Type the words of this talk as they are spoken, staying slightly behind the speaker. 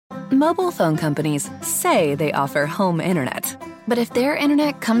Mobile phone companies say they offer home internet. But if their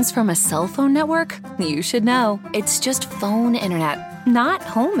internet comes from a cell phone network, you should know. It's just phone internet, not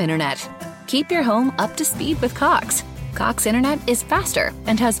home internet. Keep your home up to speed with Cox. Cox internet is faster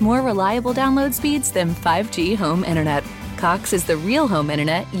and has more reliable download speeds than 5G home internet. Cox is the real home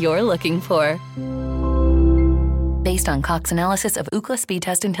internet you're looking for. Based on Cox analysis of Ookla speed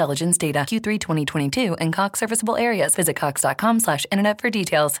test intelligence data Q3 2022 and Cox serviceable areas, visit cox.com/internet for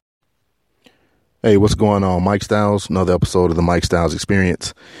details. Hey, what's going on? Mike Styles, another episode of the Mike Styles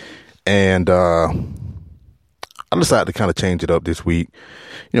Experience. And I decided to kind of change it up this week.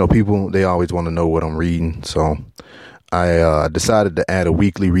 You know, people, they always want to know what I'm reading. So I decided to add a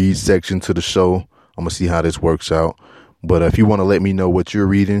weekly read section to the show. I'm going to see how this works out. But if you want to let me know what you're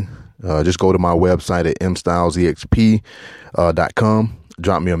reading, just go to my website at mstylesexp.com,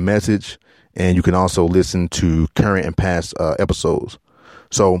 drop me a message, and you can also listen to current and past episodes.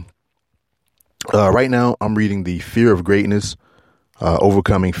 So right now I'm reading The Fear of Greatness,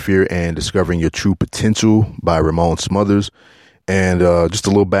 Overcoming Fear and Discovering Your True Potential by Ramon Smothers. And just a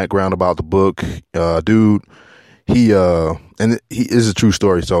little background about the book. Dude, he is a true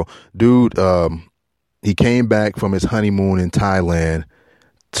story. So dude, he came back from his honeymoon in Thailand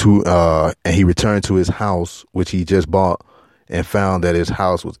and he returned to his house, which he just bought, and found that his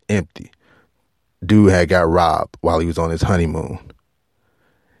house was empty. Dude had got robbed while he was on his honeymoon.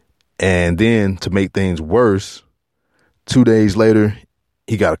 And then to make things worse, 2 days later,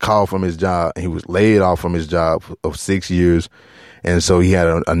 he got a call from his job and he was laid off from his job of 6 years. And so he had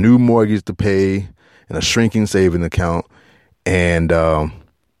a new mortgage to pay and a shrinking saving account. And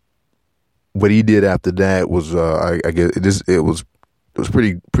what he did after that was, I guess it was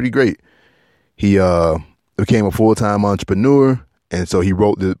pretty great. He became a full-time entrepreneur, and so he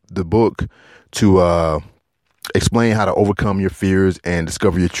wrote the book to explain how to overcome your fears and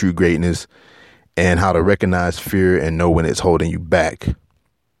discover your true greatness, and how to recognize fear and know when it's holding you back.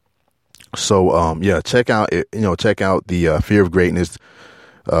 So check out The Fear of Greatness,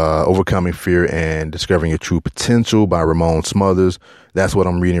 Overcoming Fear and Discovering Your True Potential by Ramon Smothers. That's what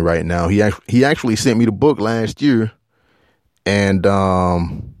I'm reading right now. He actually sent me the book last year, and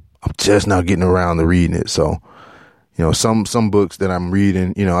I'm just now getting around to reading it. So, you know, some books that I'm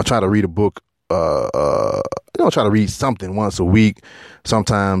reading, you know, I try to read a book, I try to read something once a week.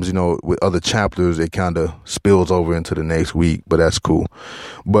 Sometimes, you know, with other chapters, it kind of spills over into the next week, but that's cool.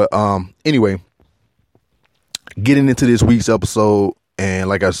 But anyway, getting into this week's episode, and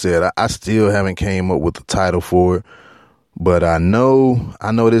like I said, I still haven't came up with the title for it, but I know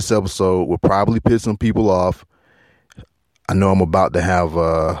this episode will probably piss some people off. I know I'm about to have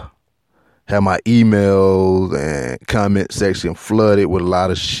my emails and comment section flooded with a lot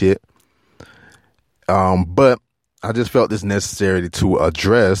of shit. But I just felt this necessary to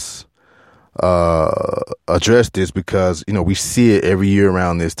address this because, you know, we see it every year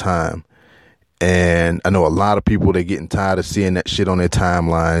around this time. And I know a lot of people, they're getting tired of seeing that shit on their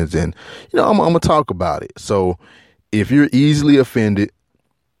timelines. And, you know, I'm going to talk about it. So if you're easily offended,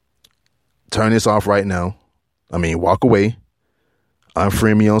 turn this off right now. I mean, walk away.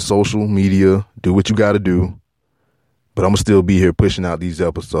 Unfriend me on social media. Do what you got to do. But I'm going to still be here pushing out these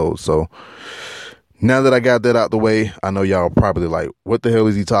episodes. So now that I got that out the way, I know y'all are probably like, what the hell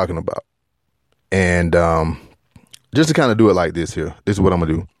is he talking about? And just to kind of do it like this here, this is what I'm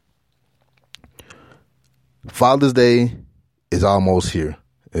going to do. Father's Day is almost here.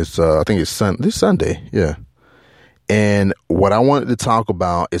 It's I think it's this Sunday. Yeah. And what I wanted to talk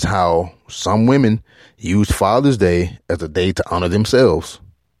about is how some women use Father's Day as a day to honor themselves.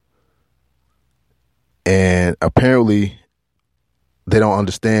 And apparently they don't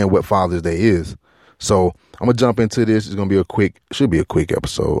understand what Father's Day is. So I'm going to jump into this. It's going to be should be a quick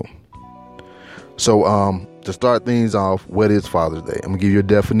episode. So to start things off, what is Father's Day? I'm going to give you a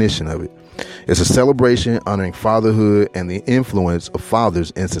definition of it. It's a celebration honoring fatherhood and the influence of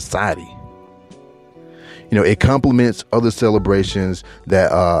fathers in society. You know, it complements other celebrations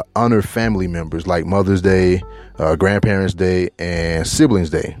that honor family members like Mother's Day, Grandparents' Day, and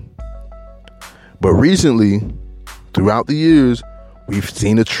Siblings' Day. But recently, throughout the years, we've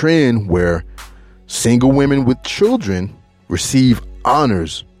seen a trend where single women with children receive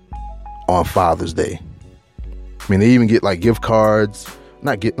honors on Father's Day. I mean, they even get like gift cards,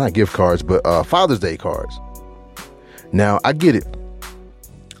 not gift cards, but Father's Day cards. Now, I get it.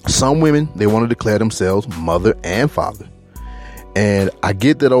 Some women, they want to declare themselves mother and father. And I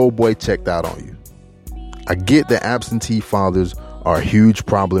get that old boy checked out on you. I get that absentee fathers are a huge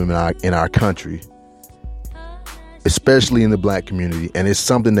problem in our country, especially in the black community. And it's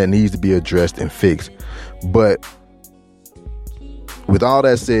something that needs to be addressed and fixed. But with all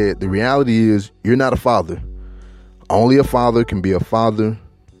that said, the reality is you're not a father. Only a father can be a father.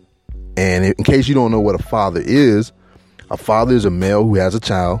 And in case you don't know what a father is a male who has a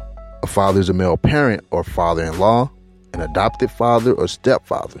child. A father is a male parent or father-in-law, an adopted father or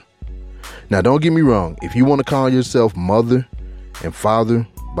stepfather. Now, don't get me wrong. If you want to call yourself mother and father,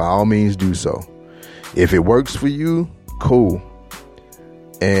 by all means do so. If it works for you, cool.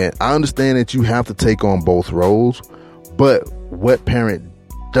 And I understand that you have to take on both roles, but what parent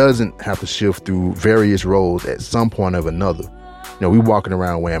doesn't have to shift through various roles at some point or another? You know, we walking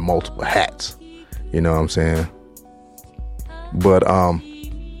around wearing multiple hats. You know what I'm saying? But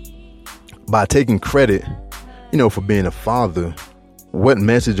by taking credit, you know, for being a father, what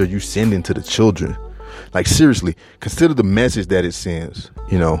message are you sending to the children? Like, seriously, consider the message that it sends,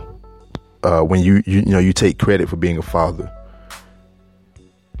 you know, when you take credit for being a father.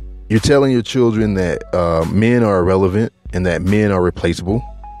 You're telling your children that men are irrelevant and that men are replaceable.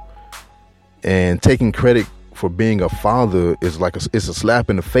 And taking credit for being a father is it's a slap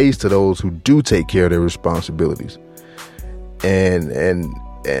in the face to those who do take care of their responsibilities. And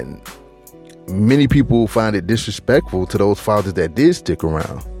many people find it disrespectful to those fathers that did stick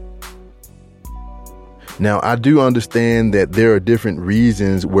around. Now, I do understand that there are different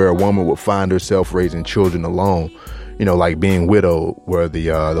reasons where a woman would find herself raising children alone, you know, like being widowed, where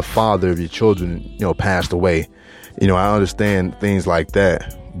the father of your children, you know, passed away. You know, I understand things like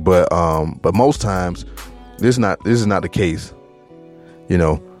that, but most times this is not the case. You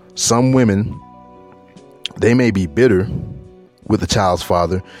know, some women, they may be bitter with the child's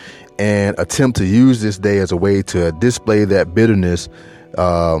father and attempt to use this day as a way to display that bitterness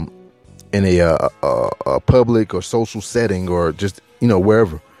in a public or social setting, or just, you know,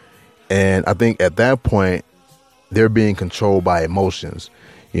 wherever. And I think at that point they're being controlled by emotions.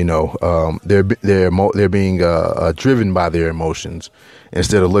 You know, they're being driven by their emotions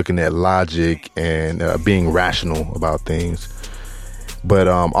instead of looking at logic and being rational about things. But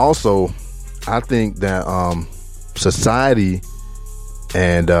also, I think that society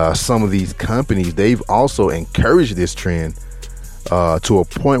and some of these companies, they've also encouraged this trend to a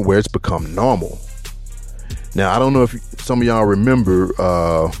point where it's become normal. Now, I don't know if some of y'all remember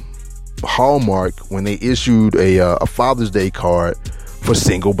Hallmark when they issued a Father's Day card for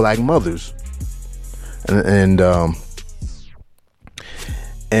single black mothers, and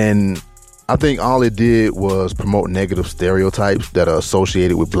I think all it did was promote negative stereotypes that are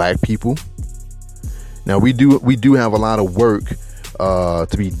associated with black people. Now, we do have a lot of work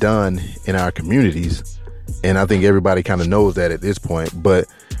to be done in our communities, and I think everybody kind of knows that at this point. But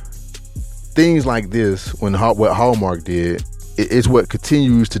things like this, what Hallmark did, it's what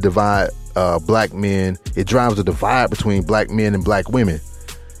continues to divide black men. It drives a divide between black men and black women,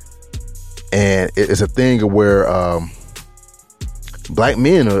 and it's a thing where black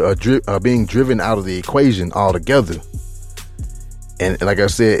men are being driven out of the equation altogether. And like I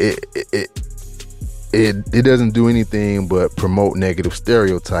said, it doesn't do anything but promote negative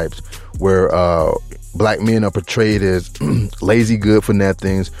stereotypes where black men are portrayed as lazy good for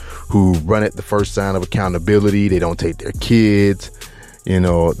nothings, who run at the first sign of accountability. They don't take their kids. You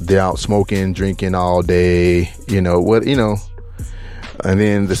know, they're out smoking, drinking all day. You know what? You know, and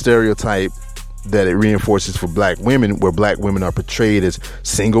then the stereotype that it reinforces for black women, where black women are portrayed as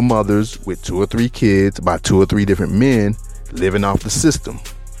single mothers with 2 or 3 kids by 2 or 3 different men, living off the system.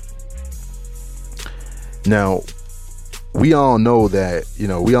 Now, we all know that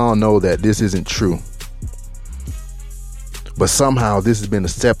this isn't true. But somehow this has been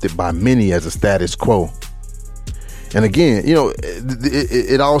accepted by many as a status quo. And again, you know,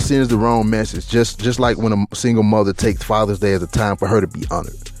 it all sends the wrong message. Just like when a single mother takes Father's Day as a time for her to be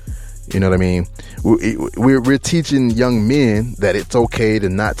honored. You know what I mean? We're teaching young men that it's okay to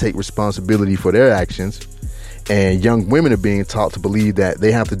not take responsibility for their actions. And young women are being taught to believe that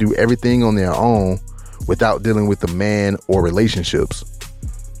they have to do everything on their own without dealing with a man or relationships.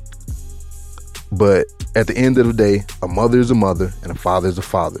 But at the end of the day, a mother is a mother and a father is a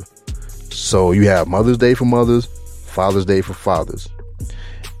father. So you have Mother's Day for mothers, Father's Day for fathers.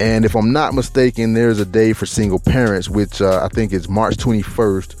 And if I'm not mistaken, there's a day for single parents, which I think is March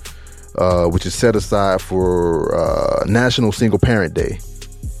 21st, which is set aside for National Single Parent Day.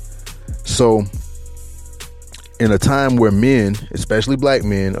 So in a time where men, especially black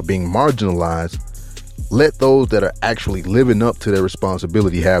men, are being marginalized, let those that are actually living up to their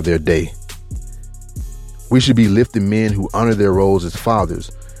responsibility have their day. We should be lifting men who honor their roles as fathers.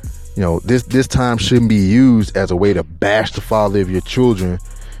 You know, this time shouldn't be used as a way to bash the father of your children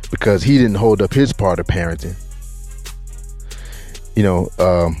because he didn't hold up his part of parenting. You know,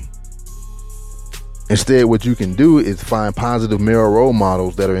 Instead, what you can do is find positive male role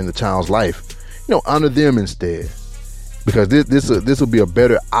models that are in the child's life. Honor them instead, because this will be a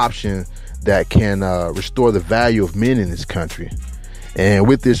better option that can restore the value of men in this country. And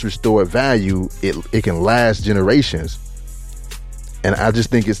with this restored value, it can last generations. And I just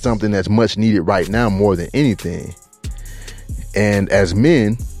think it's something that's much needed right now more than anything. And as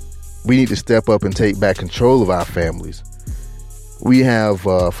men, we need to step up and take back control of our families. We have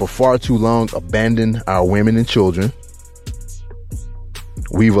for far too long abandoned our women and children.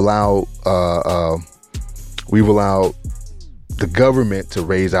 We've allowed the government to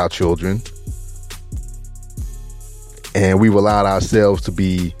raise our children, and we've allowed ourselves to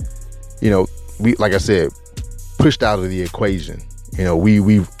be, like I said, pushed out of the equation.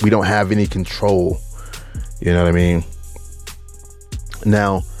 We don't have any control. You know what I mean?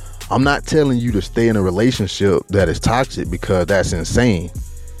 Now, I'm not telling you to stay in a relationship that is toxic, because that's insane.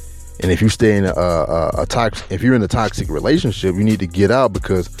 And if you stay in if you're in a toxic relationship, you need to get out,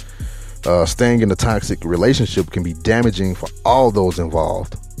 because staying in a toxic relationship can be damaging for all those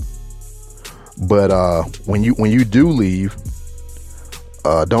involved. But when you do leave,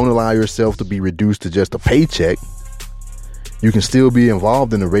 don't allow yourself to be reduced to just a paycheck. You can still be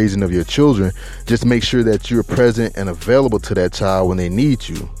involved in the raising of your children. Just make sure that you're present and available to that child when they need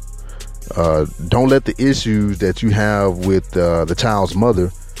you. Don't let the issues that you have with the child's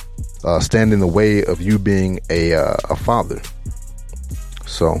mother stand in the way of you being a father.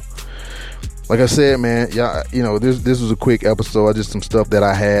 So, like I said, man, this was a quick episode. Just some stuff that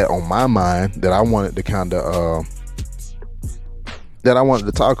I had on my mind that I wanted to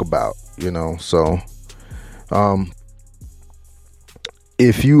talk about. So,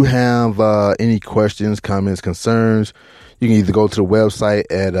 if you have any questions, comments, concerns, you can either go to the website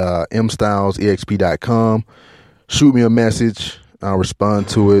at mstylesexp.com, shoot me a message, I'll respond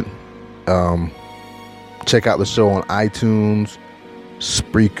to it. Check out the show on iTunes,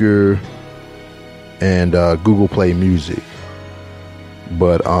 Spreaker, and Google Play Music.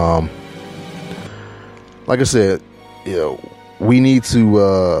 But like I said, we need to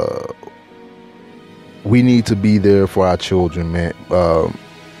be there for our children, man.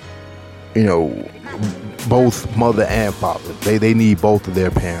 Both mother and father, they need both of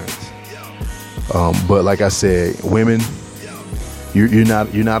their parents. But like I said, women, you're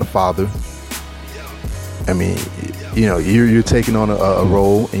not a father. I mean, you're taking on a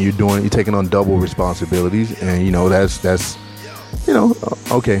role, and you're taking on double responsibilities, and that's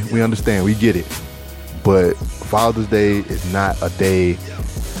okay, we understand, we get it. But Father's Day is not a day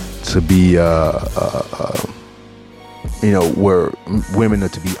to be where women are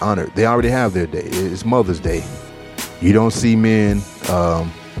to be honored. They already have their day. It's Mother's Day. You don't see men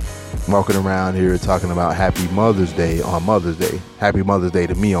walking around here talking about Happy Mother's Day on Mother's Day. Happy Mother's Day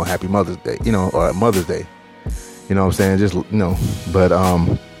to me on Happy Mother's Day, or Mother's Day. You know what I'm saying? Just, but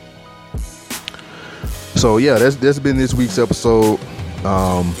so yeah, that's been this week's episode.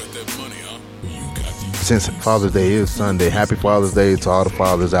 Since Father's Day is Sunday, happy Father's Day to all the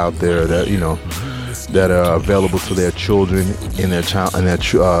fathers out there that that are available to their children in their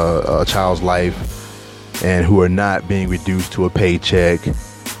child's life, and who are not being reduced to a paycheck.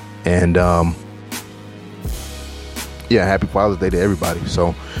 And happy Father's Day to everybody.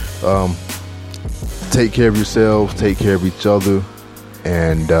 So take care of yourselves, take care of each other,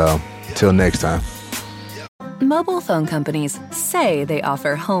 and until next time. Mobile phone companies say they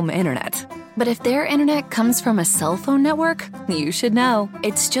offer home internet. But if their internet comes from a cell phone network, you should know.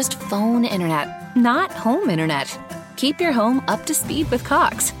 It's just phone internet, not home internet. Keep your home up to speed with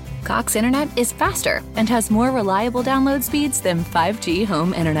Cox. Cox internet is faster and has more reliable download speeds than 5G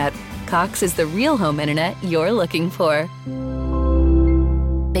home internet. Cox is the real home internet you're looking for.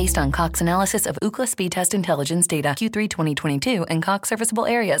 Based on Cox analysis of Ookla speed test intelligence data, Q3 2022, and Cox serviceable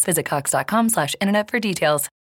areas. Visit cox.com/internet for details.